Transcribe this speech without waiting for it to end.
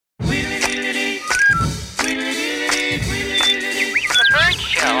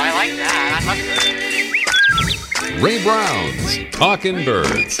Ray Brown's Talkin'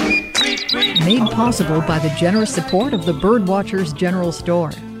 Birds. Made possible by the generous support of the Birdwatchers General Store,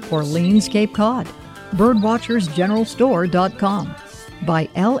 Orleans, Cape Cod. Birdwatchersgeneralstore.com. By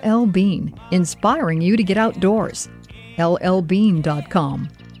L.L. Bean, inspiring you to get outdoors. LLbean.com.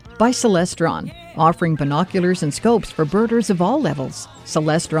 By Celestron, offering binoculars and scopes for birders of all levels.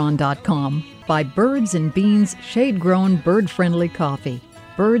 Celestron.com. By Birds and Beans shade-grown bird-friendly coffee.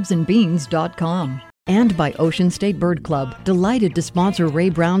 Birdsandbeans.com. And by Ocean State Bird Club, delighted to sponsor Ray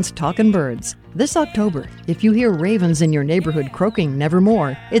Brown's Talkin' Birds. This October, if you hear ravens in your neighborhood croaking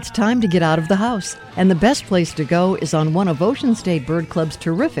nevermore, it's time to get out of the house. And the best place to go is on one of Ocean State Bird Club's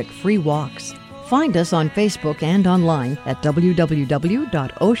terrific free walks. Find us on Facebook and online at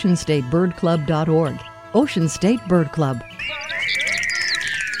www.oceanstatebirdclub.org. Ocean State Bird Club.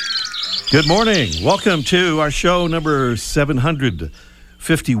 Good morning. Welcome to our show number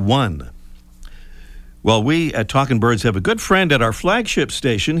 751. Well, we at Talkin' Birds have a good friend at our flagship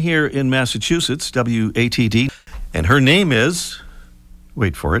station here in Massachusetts, WATD, and her name is,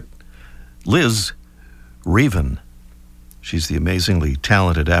 wait for it, Liz Reven. She's the amazingly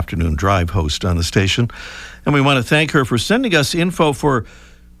talented afternoon drive host on the station, and we want to thank her for sending us info for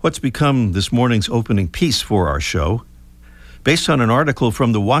what's become this morning's opening piece for our show, based on an article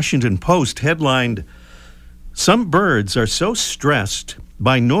from the Washington Post headlined, "Some birds are so stressed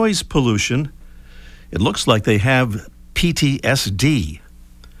by noise pollution it looks like they have PTSD."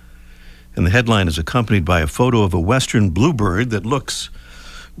 And the headline is accompanied by a photo of a western bluebird that looks,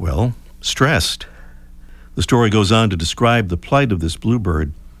 well, stressed. The story goes on to describe the plight of this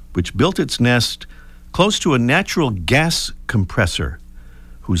bluebird, which built its nest close to a natural gas compressor,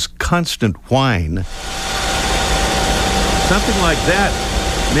 whose constant whine, something like that,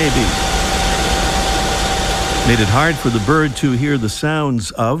 maybe, made it hard for the bird to hear the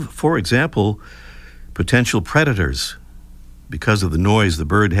sounds of, for example, potential predators. Because of the noise, the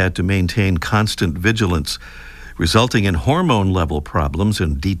bird had to maintain constant vigilance, resulting in hormone level problems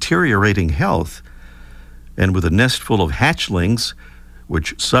and deteriorating health. And with a nest full of hatchlings,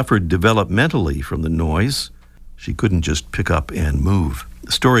 which suffered developmentally from the noise, she couldn't just pick up and move.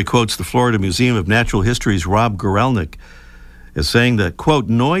 The story quotes the Florida Museum of Natural History's Rob Gorelnik as saying that, quote,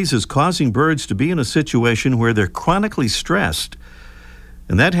 "Noise is causing birds to be in a situation where they're chronically stressed,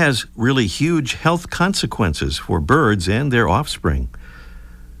 and that has really huge health consequences for birds and their offspring,"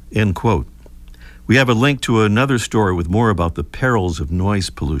 end quote. We have a link to another story with more about the perils of noise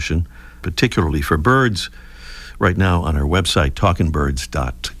pollution, particularly for birds, right now on our website,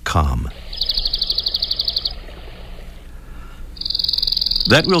 talkinbirds.com.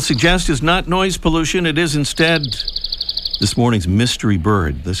 That, we'll suggest, is not noise pollution. It is instead this morning's mystery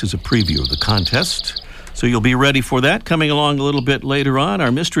bird. This is a preview of the contest, so you'll be ready for that. Coming along a little bit later on,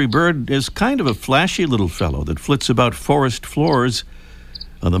 our mystery bird is kind of a flashy little fellow that flits about forest floors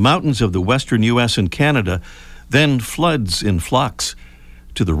on the mountains of the western U.S. and Canada, then floods in flocks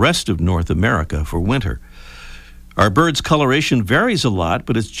to the rest of North America for winter. Our bird's coloration varies a lot,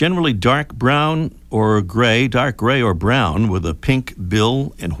 but it's generally dark brown or gray, dark gray or brown, with a pink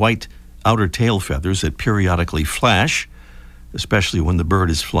bill and white outer tail feathers that periodically flash, especially when the bird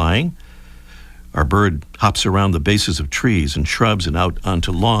is flying. Our bird hops around the bases of trees and shrubs and out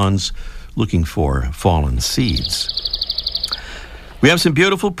onto lawns looking for fallen seeds. We have some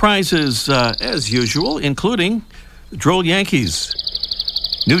beautiful prizes, as usual, including Droll Yankees'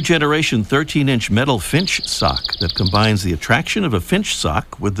 new generation 13-inch metal finch sock that combines the attraction of a finch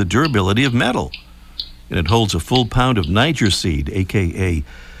sock with the durability of metal. And it holds a full pound of Niger seed, a.k.a.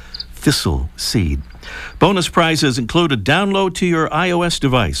 thistle seed. Bonus prizes include a download to your iOS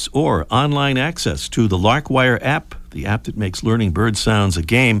device or online access to the Larkwire app, the app that makes learning bird sounds a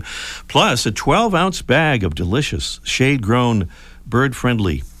game, plus a 12-ounce bag of delicious, shade-grown,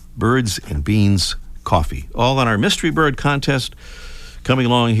 bird-friendly Birds and Beans coffee. All on our Mystery Bird contest coming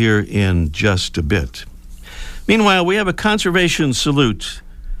along here in just a bit. Meanwhile, we have a conservation salute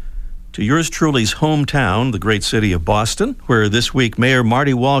to yours truly's hometown, the great city of Boston, where this week Mayor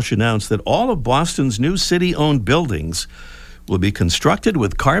Marty Walsh announced that all of Boston's new city-owned buildings will be constructed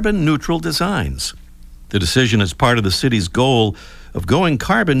with carbon-neutral designs. The decision is part of the city's goal of going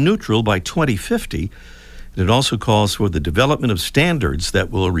carbon neutral by 2050. And it also calls for the development of standards that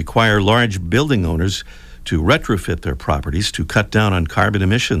will require large building owners to retrofit their properties to cut down on carbon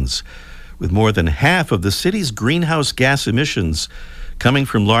emissions, with more than half of the city's greenhouse gas emissions coming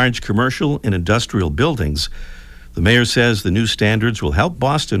from large commercial and industrial buildings. The mayor says the new standards will help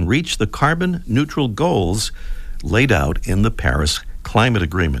Boston reach the carbon-neutral goals laid out in the Paris Climate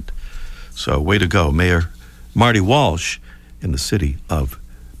Agreement. So way to go, Mayor Marty Walsh in the city of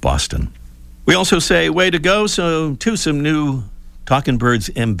Boston. We also say way to go to some new Talking Birds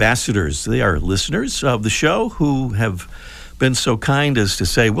ambassadors. They are listeners of the show who have been so kind as to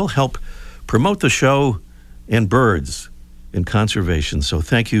say, we'll help promote the show and birds in conservation. So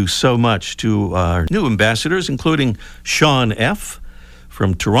thank you so much to our new ambassadors, including Sean F.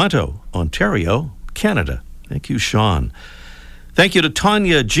 from Toronto, Ontario, Canada. Thank you, Sean. Thank you to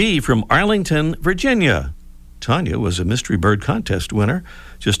Tanya G. from Arlington, Virginia. Tanya was a Mystery Bird Contest winner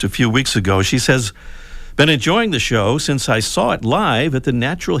just a few weeks ago. She says, been enjoying the show since I saw it live at the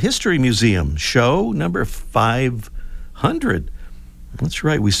Natural History Museum, show number 500. That's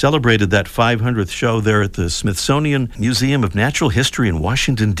right. We celebrated that 500th show there at the Smithsonian Museum of Natural History in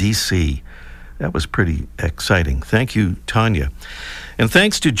Washington, D.C. That was pretty exciting. Thank you, Tanya. And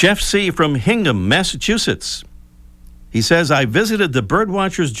thanks to Jeff C. from Hingham, Massachusetts. He says, I visited the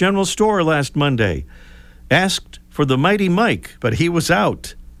Birdwatchers General Store last Monday. Asked for the Mighty Mike, but he was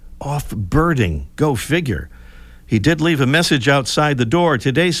out. Off birding. Go figure. He did leave a message outside the door.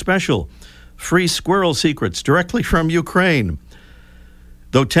 Today's special. Free squirrel secrets directly from Ukraine.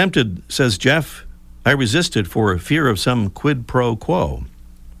 Though tempted, says Jeff, I resisted for fear of some quid pro quo.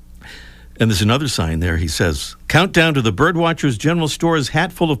 And there's another sign there. He says, countdown to the Birdwatchers General Store's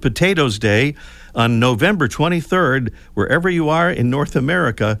Hatful of Potatoes Day on November 23rd. Wherever you are in North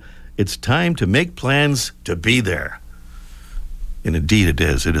America, it's time to make plans to be there. And indeed it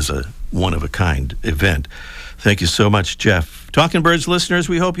is. It is a one-of-a-kind event. Thank you so much, Jeff. Talking Birds listeners,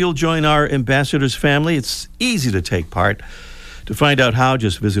 we hope you'll join our ambassadors family. It's easy to take part. To find out how,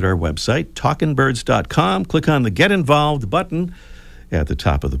 just visit our website, talkingbirds.com. Click on the Get Involved button at the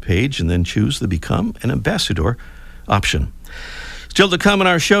top of the page, and then choose the Become an Ambassador option. Still to come on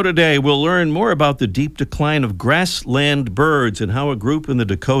our show today, we'll learn more about the deep decline of grassland birds and how a group in the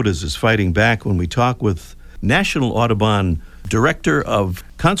Dakotas is fighting back when we talk with National Audubon Director of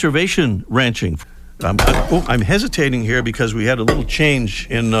Conservation Ranching. I'm hesitating here because we had a little change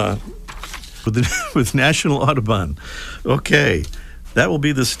in with National Audubon. Okay, that will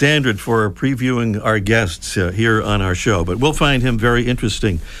be the standard for previewing our guests here on our show, but we'll find him very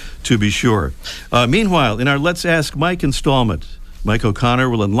interesting, to be sure. Meanwhile, in our Let's Ask Mike installment, Mike O'Connor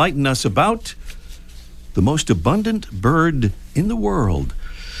will enlighten us about the most abundant bird in the world.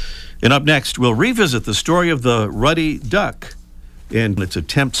 And up next, we'll revisit the story of the ruddy duck and its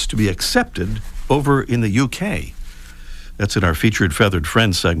attempts to be accepted over in the UK. That's in our Featured Feathered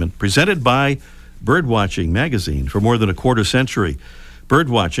Friends segment, presented by Birdwatching magazine. For more than a quarter century,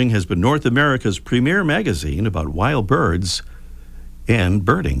 Birdwatching has been North America's premier magazine about wild birds and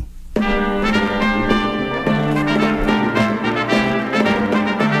birding.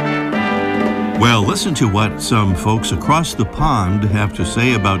 Well, listen to what some folks across the pond have to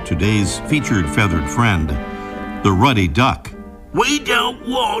say about today's Featured Feathered Friend, the ruddy duck. We don't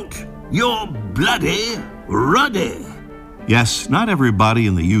want your bloody ruddy. Yes, not everybody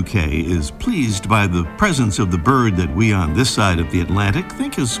in the UK is pleased by the presence of the bird that we on this side of the Atlantic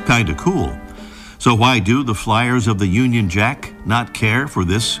think is kind of cool. So why do the flyers of the Union Jack not care for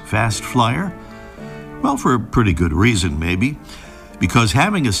this fast flyer? Well, for a pretty good reason, maybe. Because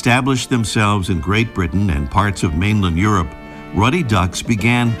having established themselves in Great Britain and parts of mainland Europe, ruddy ducks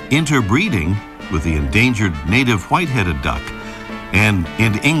began interbreeding with the endangered native white-headed duck. And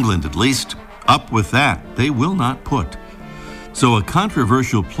in England, at least, up with that, they will not put. So a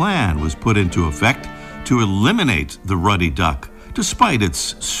controversial plan was put into effect to eliminate the ruddy duck, despite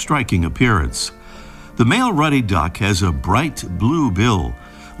its striking appearance. The male ruddy duck has a bright blue bill,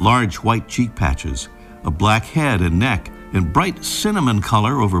 large white cheek patches, a black head and neck, and bright cinnamon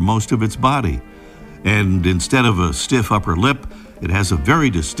color over most of its body. And instead of a stiff upper lip, it has a very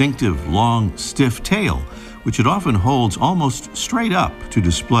distinctive, long, stiff tail, which it often holds almost straight up to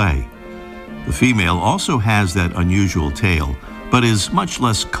display. The female also has that unusual tail, but is much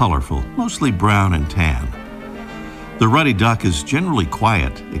less colorful, mostly brown and tan. The ruddy duck is generally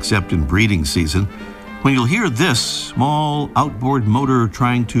quiet, except in breeding season, when you'll hear this small outboard motor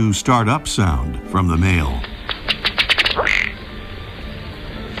trying to start up sound from the male.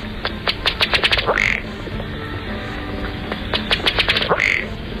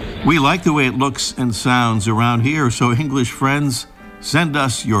 We like the way it looks and sounds around here, so English friends, send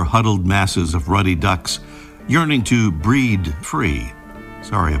us your huddled masses of ruddy ducks yearning to breed free.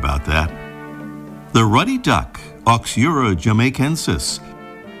 Sorry about that. The ruddy duck, Oxyura jamaicensis.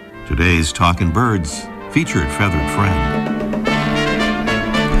 Today's Talking Birds Featured Feathered Friend.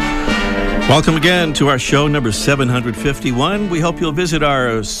 Welcome again to our show number 751. We hope you'll visit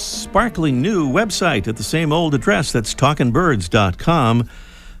our sparkling new website at the same old address. That's talkingbirds.com.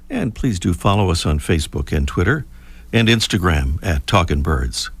 And please do follow us on Facebook and Twitter and Instagram at Talkin'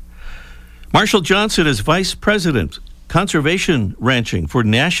 Birds. Marshall Johnson is Vice President, Conservation Ranching for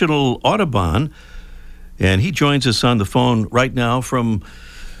National Audubon, and he joins us on the phone right now from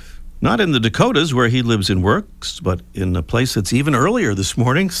not in the Dakotas where he lives and works, but in a place that's even earlier this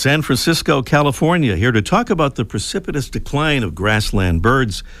morning, San Francisco, California, here to talk about the precipitous decline of grassland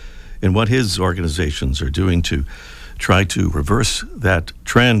birds and what his organizations are doing to try to reverse that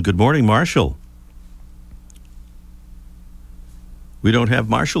trend. Good morning, Marshall. We don't have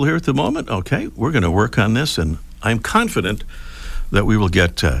Marshall here at the moment? Okay, we're going to work on this, and I'm confident that we will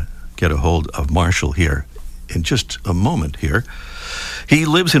get a hold of Marshall here in just a moment here. He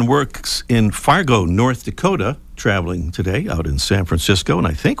lives and works in Fargo, North Dakota, traveling today out in San Francisco, and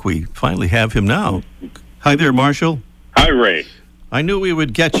I think we finally have him now. Hi there, Marshall. Hi, Ray. I knew we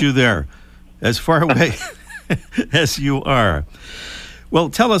would get you there, as far away as you are. Well,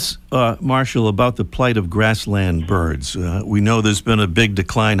 tell us, Marshall, about the plight of grassland birds. We know there's been a big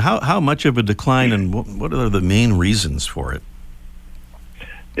decline. How much of a decline, and what are the main reasons for it?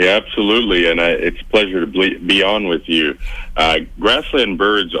 Yeah, absolutely, and it's a pleasure to be on with you. Grassland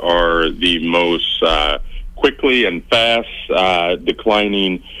birds are the most quickly and fast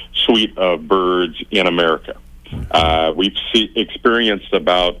declining suite of birds in America. We've experienced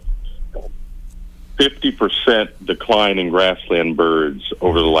about 50% decline in grassland birds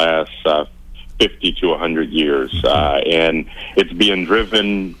over the last 50 to 100 years. And it's being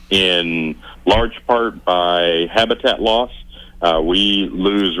driven in large part by habitat loss. We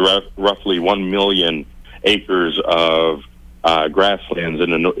lose roughly 1 million acres of grasslands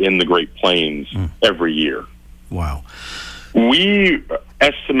in the Great Plains every year. Wow. We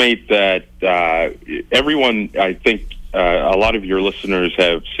estimate that everyone, I think a lot of your listeners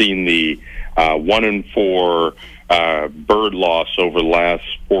have seen the 1 in 4 bird loss over the last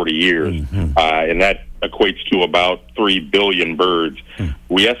 40 years, and that equates to about 3 billion birds.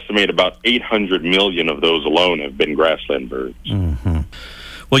 We estimate about 800 million of those alone have been grassland birds.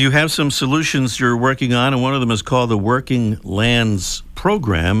 Well, you have some solutions you're working on, and one of them is called the Working Lands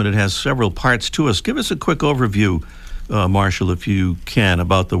Program, and it has several parts to us. Give us a quick overview, Marshall, if you can,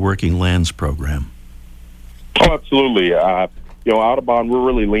 about the Working Lands Program. Oh, absolutely. Audubon, we're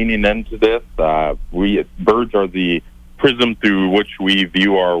really leaning into this. Birds are the prism through which we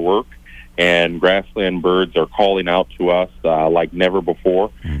view our work, and grassland birds are calling out to us like never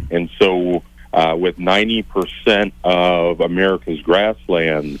before. And so with 90% of America's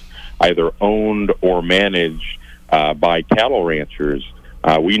grasslands either owned or managed by cattle ranchers,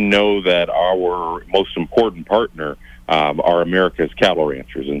 we know that our most important partner are America's cattle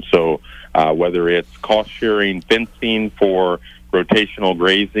ranchers. And so whether it's cost-sharing fencing for rotational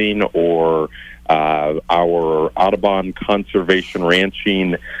grazing or our Audubon Conservation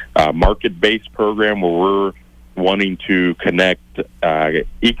Ranching market-based program where we're wanting to connect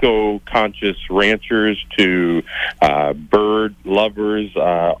eco-conscious ranchers to bird lovers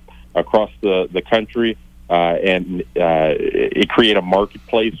across the country and create a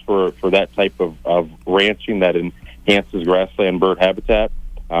marketplace for that type of ranching that enhances grassland bird habitat.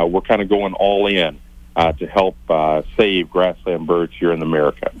 We're kind of going all in to help save grassland birds here in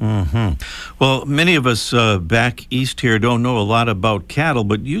America. Well, many of us back east here don't know a lot about cattle,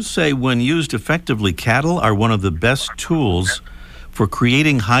 but you say when used effectively, cattle are one of the best tools for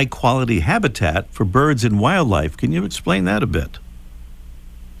creating high-quality habitat for birds and wildlife. Can you explain that a bit?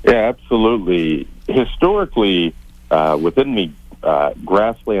 Yeah, absolutely. Historically, within the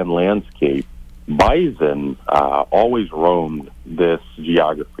grassland landscape, bison always roamed this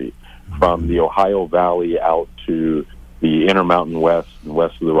geography from the Ohio Valley out to the Intermountain West and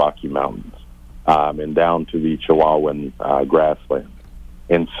west of the Rocky Mountains, and down to the Chihuahuan grassland.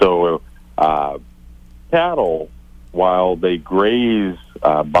 And so cattle, while they graze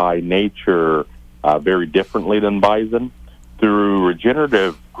by nature very differently than bison, through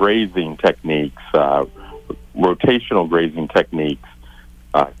regenerative grazing techniques, rotational grazing techniques,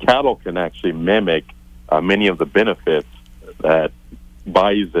 cattle can actually mimic many of the benefits that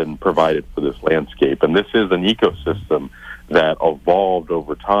bison provided for this landscape. And this is an ecosystem that evolved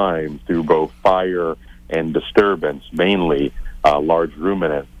over time through both fire and disturbance, mainly large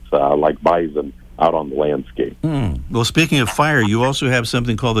ruminants like bison out on the landscape. Well, speaking of fire, you also have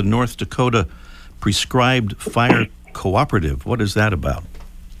something called the North Dakota Prescribed Fire Cooperative. What is that about?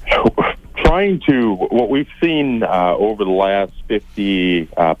 What we've seen over the last 50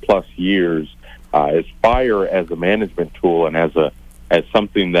 plus years is fire as a management tool and as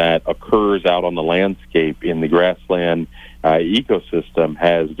something that occurs out on the landscape in the grassland ecosystem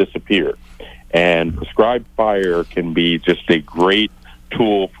has disappeared. And prescribed fire can be just a great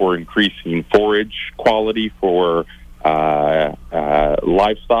tool for increasing forage quality for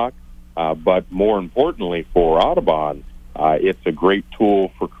livestock, but more importantly for Audubon, it's a great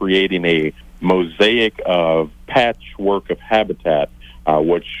tool for creating a mosaic of patchwork of habitat,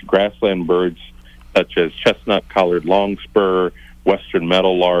 which grassland birds such as chestnut-collared longspur, western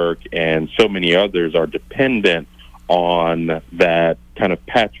meadowlark, and so many others are dependent on that kind of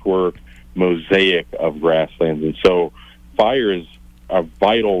patchwork mosaic of grasslands. And so fire is a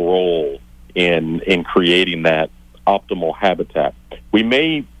vital role in creating that optimal habitat. We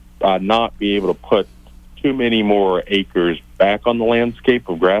may not be able to put too many more acres back on the landscape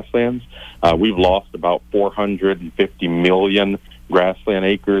of grasslands. We've lost about 450 million grassland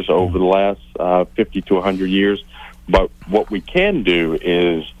acres over the last 50 to 100 years. But what we can do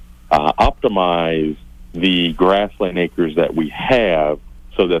is optimize the grassland acres that we have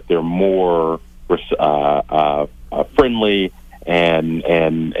so that they're more friendly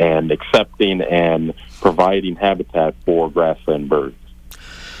and accepting and providing habitat for grassland birds.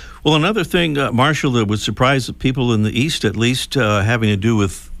 Well, another thing, Marshall, that would surprise people in the East, at least, having to do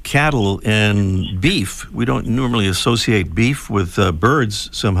with cattle and beef. We don't normally associate beef with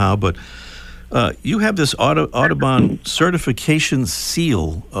birds somehow, but you have this Audubon certification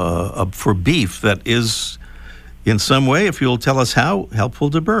seal for beef that is, in some way, if you'll tell us how,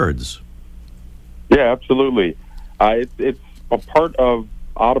 helpful to birds. Yeah, absolutely. It's a part of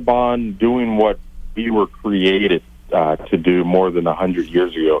Audubon doing what we were created to do more than 100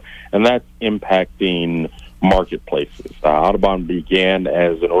 years ago, and that's impacting marketplaces. Audubon began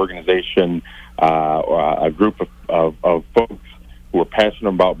as an organization, a group of folks who were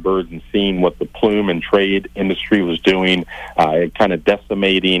passionate about birds and seeing what the plume and trade industry was doing, kind of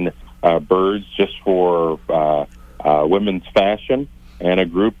decimating birds just for women's fashion. And a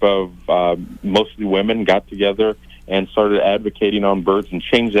group of mostly women got together and started advocating on birds and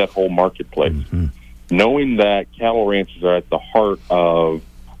changed that whole marketplace. Mm-hmm. Knowing that cattle ranches are at the heart of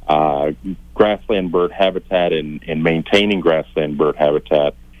grassland bird habitat and maintaining grassland bird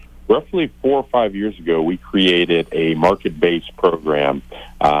habitat, roughly 4 or 5 years ago, we created a market-based program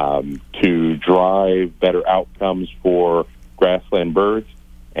to drive better outcomes for grassland birds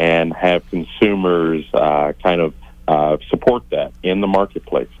and have consumers support that in the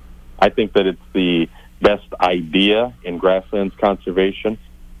marketplace. I think that it's the best idea in grasslands conservation.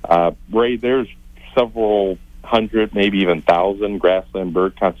 Ray, there's several hundred, maybe even 1,000 grassland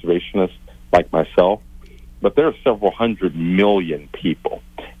bird conservationists like myself, but there are several 100 million people,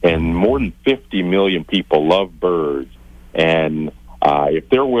 and more than 50 million people love birds. And if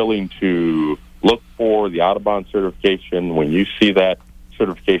they're willing to look for the Audubon certification, when you see that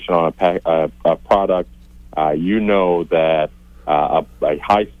certification on a product, you know that a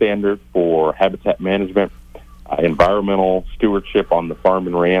high standard for habitat management, environmental stewardship on the farm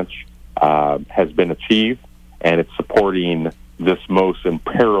and ranch has been achieved, and it's supporting this most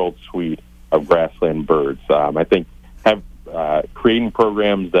imperiled suite of grassland birds. I think creating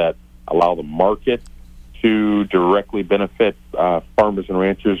programs that allow the market to directly benefit farmers and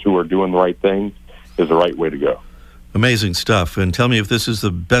ranchers who are doing the right thing is the right way to go. Amazing stuff. And tell me if this is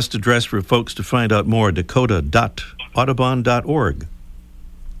the best address for folks to find out more, dakota.audubon.org.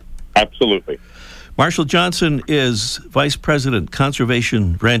 Absolutely. Marshall Johnson is Vice President,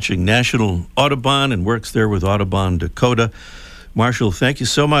 Conservation Ranching, National Audubon, and works there with Audubon Dakota. Marshall, thank you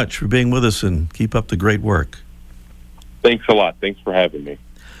so much for being with us, and keep up the great work. Thanks a lot. Thanks for having me.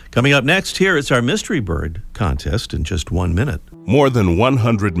 Coming up next, here is our Mystery Bird contest in just 1 minute. More than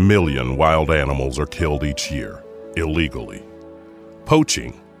 100 million wild animals are killed each year, illegally.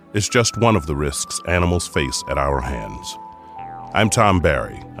 Poaching is just one of the risks animals face at our hands. I'm Tom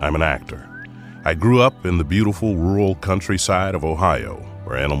Barry. I'm an actor. I grew up in the beautiful rural countryside of Ohio,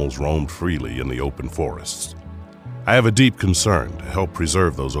 where animals roamed freely in the open forests. I have a deep concern to help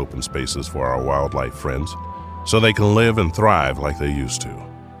preserve those open spaces for our wildlife friends so they can live and thrive like they used to.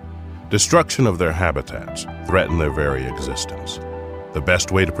 Destruction of their habitats threaten their very existence. The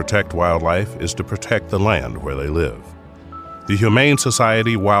best way to protect wildlife is to protect the land where they live. The Humane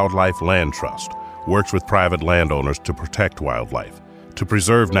Society Wildlife Land Trust works with private landowners to protect wildlife, to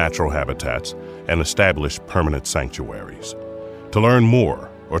preserve natural habitats, and establish permanent sanctuaries. To learn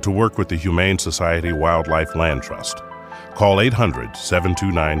more or to work with the Humane Society Wildlife Land Trust, call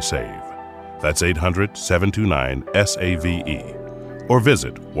 800-729-SAVE. That's 800-729-SAVE. Or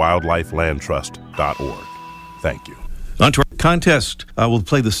visit wildlifelandtrust.org. Thank you. On to our contest. We'll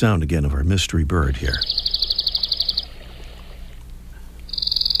play the sound again of our mystery bird here.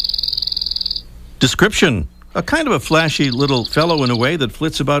 Description: a kind of a flashy little fellow in a way that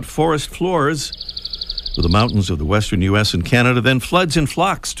flits about forest floors with the mountains of the western U.S. and Canada, then floods in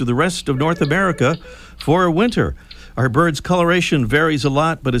flocks to the rest of North America for winter. Our bird's coloration varies a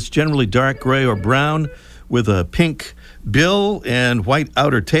lot, but it's generally dark gray or brown with a pink bill and white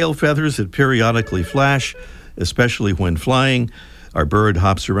outer tail feathers that periodically flash, especially when flying. Our bird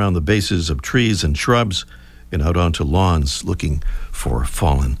hops around the bases of trees and shrubs and out onto lawns looking for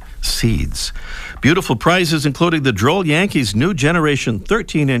fallen seeds. Beautiful prizes including the Droll Yankees new generation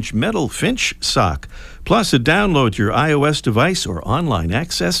 13-inch metal finch sock, plus a download to your iOS device or online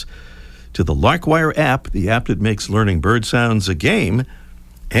access to the Larkwire app, the app that makes learning bird sounds a game,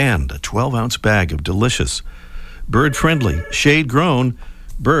 and a 12-ounce bag of delicious, bird-friendly, shade-grown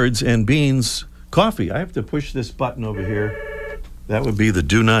birds and beans coffee. I have to push this button over here. That would be the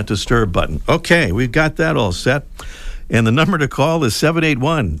Do Not Disturb button. Okay, we've got that all set. And the number to call is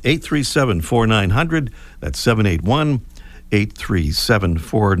 781-837-4900. That's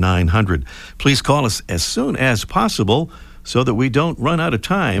 781-837-4900. Please call us as soon as possible so that we don't run out of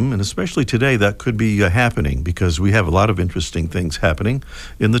time. And especially today, that could be happening because we have a lot of interesting things happening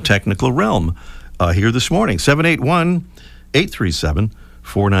in the technical realm here this morning.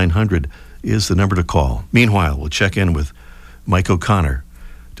 781-837-4900 is the number to call. Meanwhile, we'll check in with Mike O'Connor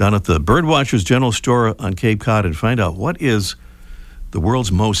down at the Birdwatchers General Store on Cape Cod and find out what is the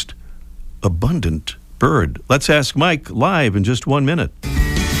world's most abundant bird. Let's ask Mike live in just 1 minute.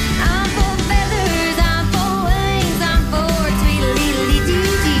 I'm for feathers, I'm for wings, I'm for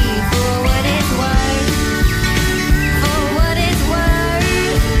tweedledee-dee-dee, for what it's worth,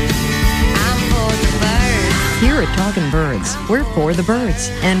 I'm for the birds. Here at Talkin' Birds, we're for the birds,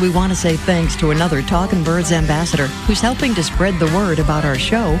 and we want to say thanks to another Talkin' Birds ambassador who's helping to spread the word about our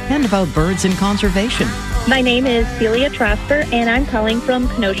show and about birds in conservation. My name is Celia Trosper, and I'm calling from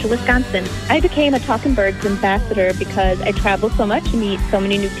Kenosha, Wisconsin. I became a Talkin' Birds ambassador because I travel so much and meet so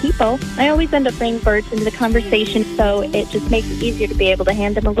many new people. I always end up bringing birds into the conversation, so it just makes it easier to be able to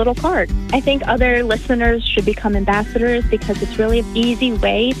hand them a little card. I think other listeners should become ambassadors because it's really an easy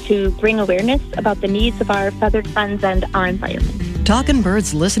way to bring awareness about the needs of our feathered friends and our environment. Talkin'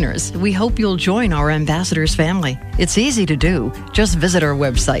 Birds listeners, we hope you'll join our ambassadors family. It's easy to do. Just visit our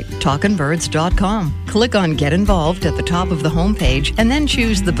website, talkinbirds.com. Click on Get Involved at the top of the homepage and then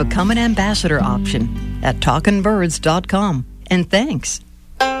choose the Become an Ambassador option at talkinbirds.com. And thanks.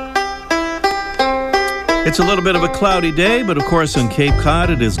 It's a little bit of a cloudy day, but of course on Cape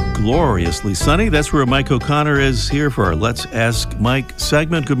Cod it is gloriously sunny. That's where Mike O'Connor is here for our Let's Ask Mike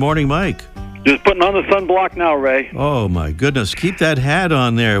segment. Good morning, Mike. Just putting on the sunblock now, Ray. Oh, my goodness. Keep that hat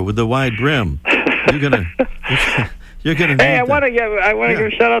on there with the wide brim. You're gonna Hey, I want to give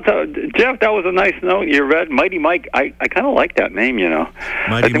a shout out to Jeff. That was a nice note you read. Mighty Mike. I kind of like that name, you know.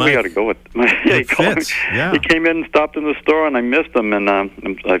 Mighty I think Mike. we ought to go with. It fits. Yeah. He came in and stopped in the store, and I missed him, and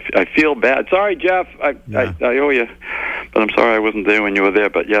I feel bad. Sorry, Jeff. I owe you, but I'm sorry I wasn't there when you were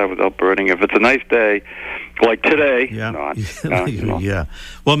there. But yeah, without birding, if it's a nice day like today, yeah, yeah.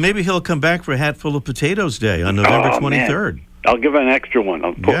 Well, maybe he'll come back for a Hatful of Potatoes Day on November 23rd. Man. I'll give him an extra one.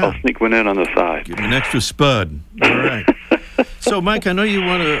 I'll sneak one in on the side. Give him an extra spud. All right. So, Mike, I know you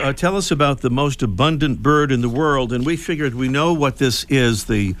want to tell us about the most abundant bird in the world, and we figured we know what this is,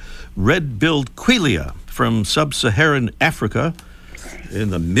 the red-billed quelea from sub-Saharan Africa. In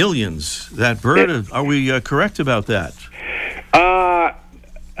the millions, that bird. Are we correct about that?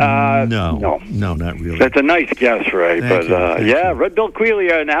 No, not really. That's a nice guess, Ray. Thank you. Red-billed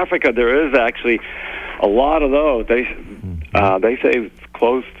quelea in Africa, there is actually a lot of those. They say it's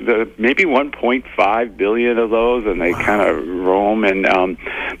close to maybe 1.5 billion of those, and they kind of roam and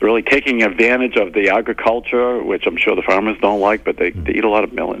really taking advantage of the agriculture, which I'm sure the farmers don't like, but they eat a lot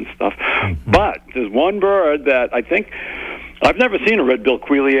of millet and stuff. But there's one bird that I think I've never seen a red-billed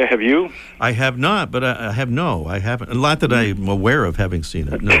quelea. Have you? I have not, but I haven't. Not that I'm aware of having seen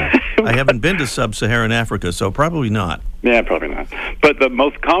it. No, I haven't been to sub-Saharan Africa, so probably not. Yeah, probably not. But the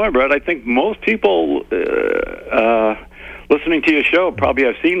most common bird, I think most people listening to your show probably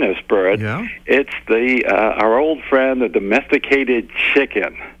have seen this bird. Yeah. It's our old friend, the domesticated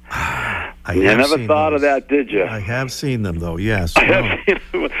chicken. You never thought of that, did you? I have seen them, though, yes. I have seen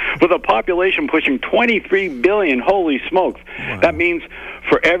them. With a population pushing 23 billion, holy smokes. Wow. That means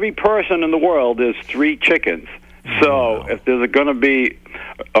for every person in the world, there's 3 chickens. So if there's going to be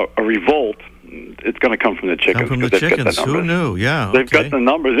a revolt, it's going to come from the chickens. Come from the chickens. Who knew? Yeah. They've got the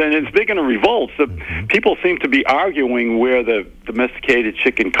numbers. And speaking of revolts, people seem to be arguing where the domesticated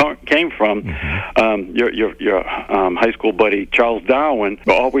chicken came from. Your high school buddy, Charles Darwin,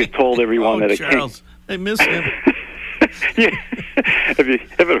 always told everyone that it Charles. I miss him. Yeah. Have you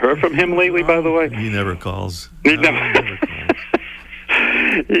ever heard from him lately, by the way? He never calls. He never calls.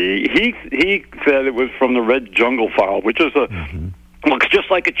 He said it was from the red jungle fowl, which is Looks just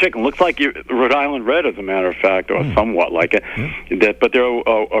like a chicken. Looks like Rhode Island red, as a matter of fact, or somewhat like it. But they're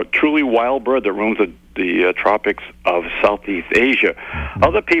a truly wild bird that roams the tropics of Southeast Asia.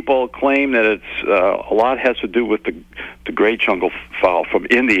 Other people claim that it's a lot has to do with the gray jungle fowl from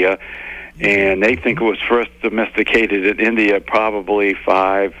India, and they think it was first domesticated in India probably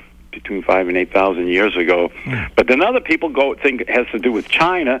between 5,000 and 8,000 years ago. But then other people think it has to do with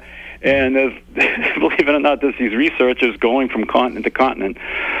China. And believe it or not, there's these researchers going from continent to continent,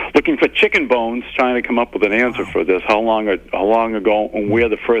 looking for chicken bones, trying to come up with an answer for this. How long ago, and where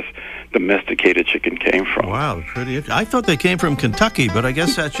the first domesticated chicken came from? Wow, pretty. I thought they came from Kentucky, but I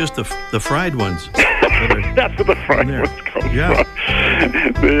guess that's just the fried ones. That's where the fried ones come from.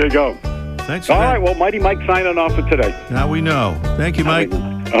 There you go. Thanks for All that. right, well, Mighty Mike signing off for today. Now we know. Thank you, Mike.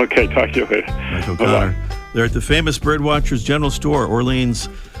 Okay, talk to you later. Mike O'Connor. They're at the famous Birdwatchers General Store, Orleans,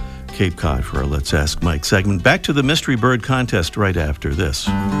 Cape Cod, for our Let's Ask Mike segment. Back to the Mystery Bird Contest right after this.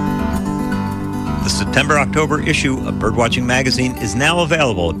 The September-October issue of Birdwatching Magazine is now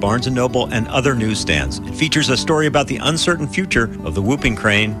available at Barnes & Noble and other newsstands. It features a story about the uncertain future of the whooping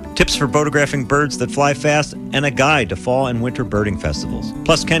crane, tips for photographing birds that fly fast, and a guide to fall and winter birding festivals.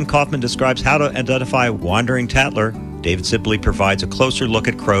 Plus, Ken Kaufman describes how to identify wandering tattler. David Sibley provides a closer look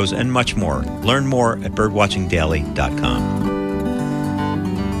at crows and much more. Learn more at birdwatchingdaily.com.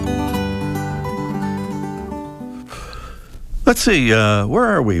 Let's see, where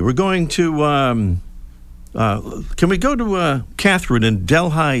are we? We're going to, can we go to Catherine in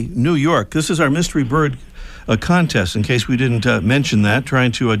Delhi, New York? This is our Mystery Bird contest, in case we didn't mention that,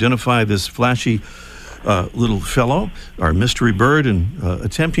 trying to identify this flashy little fellow, our mystery bird, and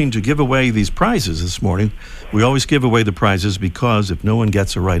attempting to give away these prizes this morning. We always give away the prizes because if no one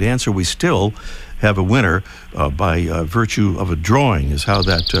gets a right answer, we still have a winner by virtue of a drawing is how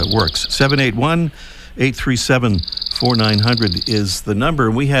that works. 781-837-4900 is the number.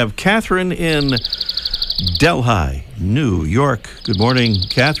 We have Catherine in Delhi, New York. Good morning,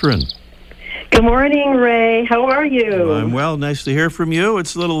 Catherine. Good morning, Ray. How are you? I'm well. Nice to hear from you.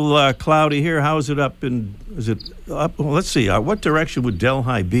 It's a little cloudy here. How is it up in? Is it up? Well, let's see. What direction would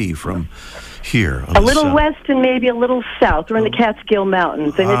Delhi be from here? A little west and maybe a little south. We're in the Catskill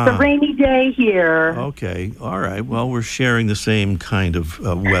Mountains, and it's a rainy day here. Okay. All right. Well, we're sharing the same kind of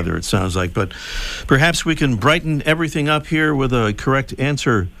weather, it sounds like. But perhaps we can brighten everything up here with a correct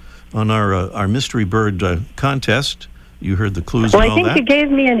answer on our mystery bird contest. You heard the clues Well, and I all think that? you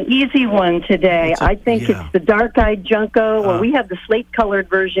gave me an easy one today. I think it's the dark-eyed junco. Well, we have the slate-colored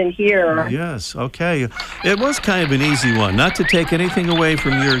version here. Yes, okay. It was kind of an easy one. Not to take anything away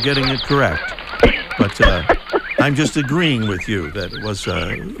from your getting it correct, but I'm just agreeing with you that it was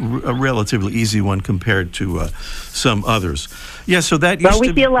a relatively easy one compared to some others. Yeah, so that used Well, we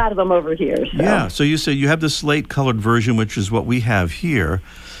to see a lot of them over here. So. Yeah, so you said you have the slate-colored version, which is what we have here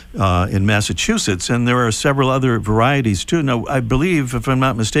in Massachusetts, and there are several other varieties too. Now, I believe, if I'm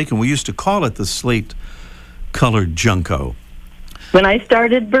not mistaken, we used to call it the slate-colored junco. When I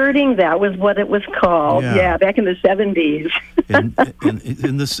started birding, that was what it was called. Yeah, back in the 70s. in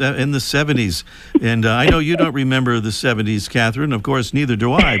the 70s, and I know you don't remember the 70s, Catherine. Of course, neither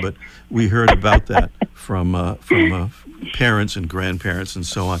do I. But we heard about that from parents and grandparents and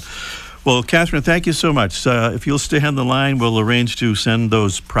so on. Well, Catherine, thank you so much. If you'll stay on the line, we'll arrange to send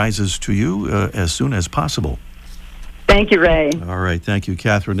those prizes to you as soon as possible. Thank you, Ray. All right. Thank you,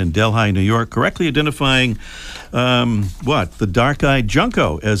 Catherine in Delhi, New York, correctly identifying the dark-eyed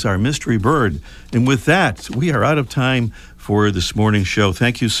junco as our mystery bird. And with that, we are out of time for this morning's show.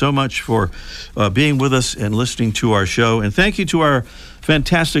 Thank you so much for being with us and listening to our show. And thank you to our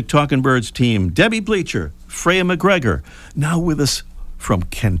fantastic Talking Birds team, Debbie Bleacher, Freya McGregor, now with us from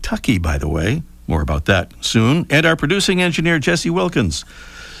Kentucky, by the way. More about that soon. And our producing engineer, Jesse Wilkins.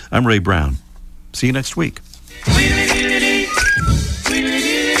 I'm Ray Brown. See you next week. The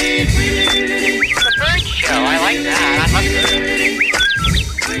bird show, I like that.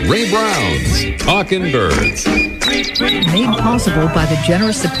 Ray Brown's Talking Birds. Made possible by the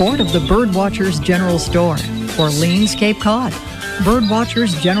generous support of the Birdwatchers General Store, Orleans, Cape Cod.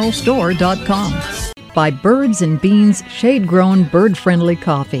 Birdwatchersgeneralstore.com. By Birds and Beans shade-grown bird-friendly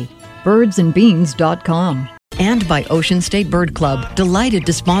coffee. Birdsandbeans.com. And by Ocean State Bird Club, delighted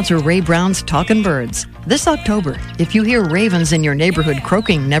to sponsor Ray Brown's Talkin' Birds. This October, if you hear ravens in your neighborhood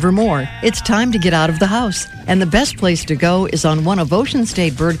croaking nevermore, it's time to get out of the house. And the best place to go is on one of Ocean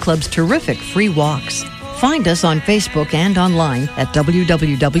State Bird Club's terrific free walks. Find us on Facebook and online at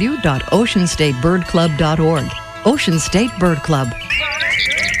www.oceanstatebirdclub.org. Ocean State Bird Club.